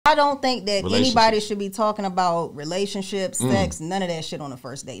I don't think that anybody should be talking about relationships, sex, none of that shit on the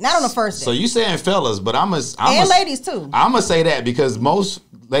first date. Not on the first date. So you saying fellas, but I'm ladies too. I'm gonna say that because most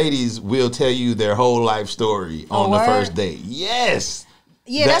ladies will tell you their whole life story on the first date. Yes.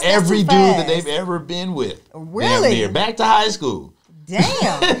 Yeah, that's every too dude fast. that they've ever been with. Really? Back to high school.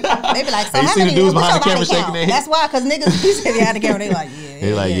 Damn. They be like, so you how see many the dudes behind the camera body shaking count? their head? That's why, because niggas be sitting behind the camera, they like, yeah.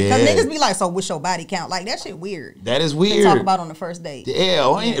 They like, yeah. Because niggas be like, so what's your body count? Like, that shit weird. That is weird. To talk about on the first date.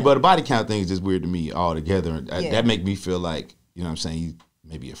 Yeah, but the body count thing is just weird to me altogether. That make me feel like, you know what I'm saying, you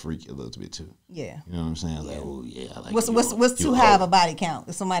maybe a freak a little bit too. Yeah. You know what I'm saying? Like, oh yeah, I like what's too high of a body count?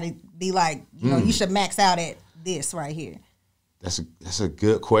 If somebody be like, you know, you should max out at this right here. That's a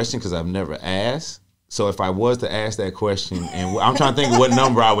good question because I've never asked. So if I was to ask that question, and I'm trying to think of what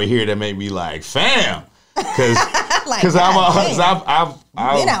number I would hear that made me like, fam, because I've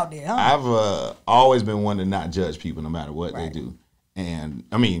been out there. Huh? I've always been one to not judge people no matter what they do, and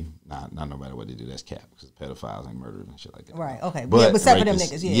I mean not no matter what they do. That's cap because pedophiles and murderers and shit like that. Right. Okay. But except for them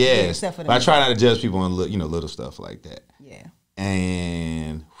niggas. Yeah. Except for them. But I try not to judge people on little stuff like that. Yeah.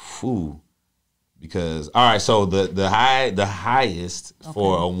 And because all right, so the highest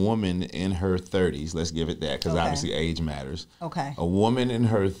for a woman in her 30s, let's give it that because obviously age matters. Okay. A woman in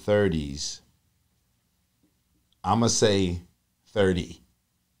her 30s, I'm gonna say 30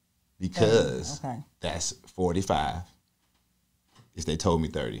 because that's 45. If they told me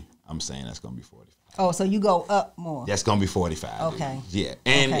 30, I'm saying that's gonna be 45. Oh, so you go up more. That's gonna be 45. Okay. Dude. Yeah,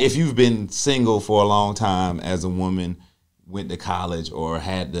 and if you've been single for a long time as a woman, went to college or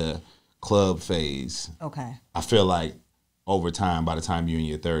had the club phase. Okay. I feel like over time, by the time you're in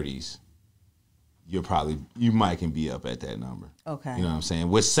your 30s, you might can be up at that number. Okay. You know what I'm saying?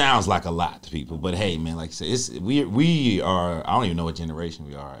 Which sounds like a lot to people, but hey, man, like you said, we are. I don't even know what generation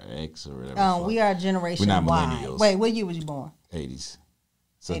we are, X or whatever. We are generation Y. We're not Y. millennials. Wait, what year was you born? 80s.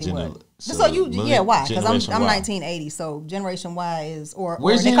 So, why? Because I'm 1980. So generation Y is or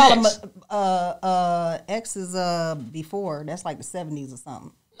they call X? Them X is before. That's like the 70s or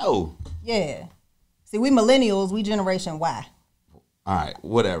something. No. Yeah. See, we millennials, we generation Y. All right,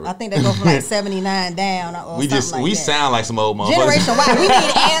 whatever. I think they go from like 79 down or we something like we that. sound like some old motherfuckers. Generation Y. We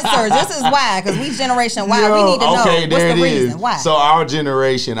need answers. This is why, because we generation Y. We need to know what's the reason. Why? So our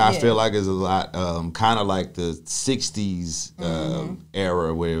generation, I feel like is a lot kind of like the 60s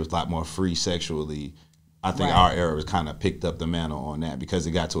era where it was a lot more free sexually. I think our era was kind of picked up the mantle on that because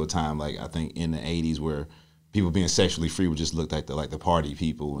it got to a time like I think in the 80s where people being sexually free would just look like the party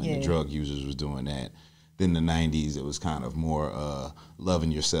people and the drug users was doing that. Then the 90s, it was kind of more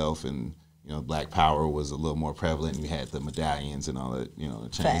loving yourself, and Black Power was a little more prevalent. You had the medallions and all that, the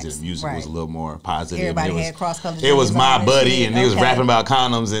chains, and the music was a little more positive. Everybody had cross-color. It was my buddy, and he was rapping about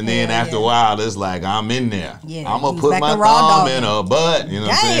condoms, and then after a while, it's like I'm in there. Yeah, I'm gonna put my thumb in her butt. You know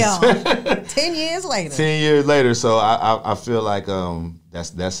what I'm saying? 10 years later. 10 years later. So I feel like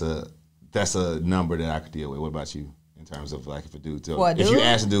that's a number that I could deal with. What about you? In terms of like if a dude, if you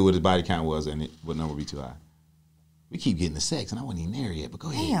asked a dude what his body count was, and what number would be too high? We keep getting to sex, and I wasn't even there yet. But go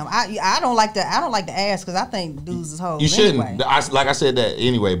ahead. Damn, I don't like to ask because I think dudes is hoes. You shouldn't. Anyway. Like I said that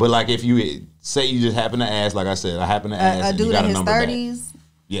anyway. But like if you say you just happen to ask, like I said, I happen to ask. A dude in his 30s.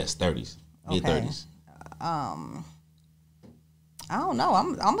 Yes, 30s, mid 30s. I don't know.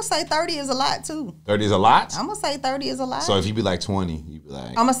 I'm gonna say 30 is a lot too. 30 is a lot? I'm gonna say 30 is a lot. So if you be like 20, you be like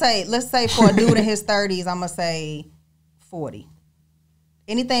I'm gonna say, let's say for a dude in his 30s, I'm gonna say 40.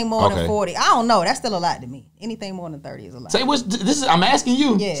 Anything more than 40, I don't know. That's still a lot to me. Anything more than 30 is a lot. Say I'm asking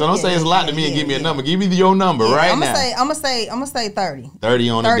you. So don't say it's a lot to me and give me a number. Give me your number right now. I'm gonna say 30. 30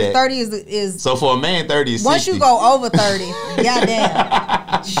 on the day. 30 is so for a man 30 is 60. Once you go over 30,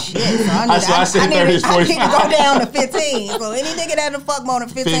 goddamn. Shit. So I said 30 is 45. I need to go down to 15. So any nigga that done fuck more than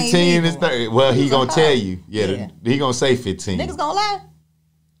 15 15 is 30. Well, he gonna tell you. Yeah. He gonna say 15. Niggas gonna lie?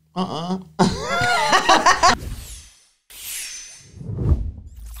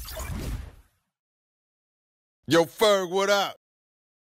 Yo, Ferg, what up?